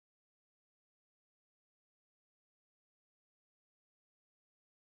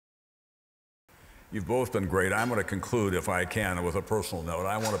You've both been great. I'm going to conclude, if I can, with a personal note.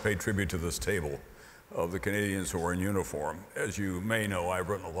 I want to pay tribute to this table of the Canadians who are in uniform. As you may know, I've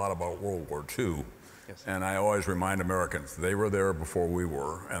written a lot about World War II, yes. And I always remind Americans, they were there before we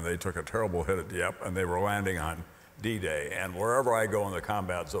were, and they took a terrible hit at Dieppe, and they were landing on D-Day. And wherever I go in the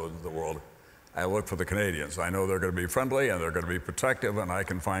combat zones of the world, I look for the Canadians. I know they're going to be friendly, and they're going to be protective, and I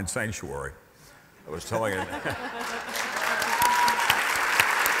can find sanctuary. I was telling you.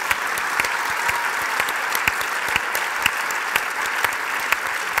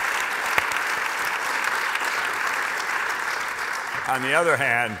 On the other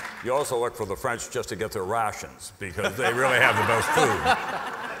hand, you also look for the French just to get their rations, because they really have the best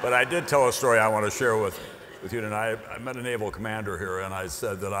food. But I did tell a story I want to share with you tonight. I met a naval commander here, and I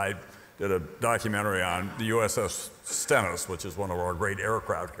said that I did a documentary on the USS Stennis, which is one of our great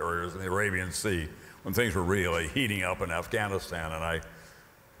aircraft carriers in the Arabian Sea, when things were really heating up in Afghanistan, and I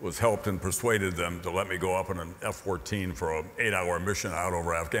was helped and persuaded them to let me go up in an F-14 for an 8-hour mission out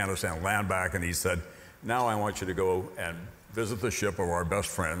over Afghanistan, land back, and he said, now I want you to go and visit the ship of our best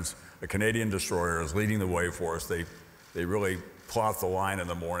friends. A Canadian destroyer is leading the way for us. They really plot the line in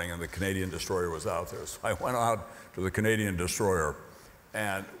the morning, and the Canadian destroyer was out there. So I went out to the Canadian destroyer,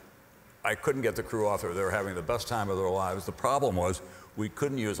 and I couldn't get the crew off there. They were having the best time of their lives. The problem was we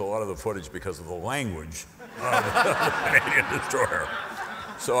couldn't use a lot of the footage because of the language of the Canadian destroyer.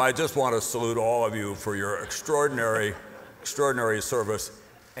 So I just want to salute all of you for your extraordinary, extraordinary service.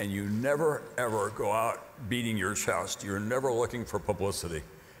 And you never, ever go out beating your chest. You're never looking for publicity.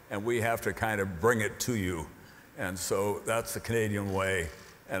 And we have to kind of bring it to you. And so that's the Canadian way.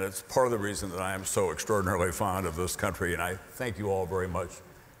 And it's part of the reason that I am so extraordinarily fond of this country. And I thank you all very much,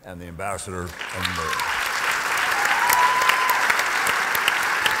 and the ambassador and the mayor.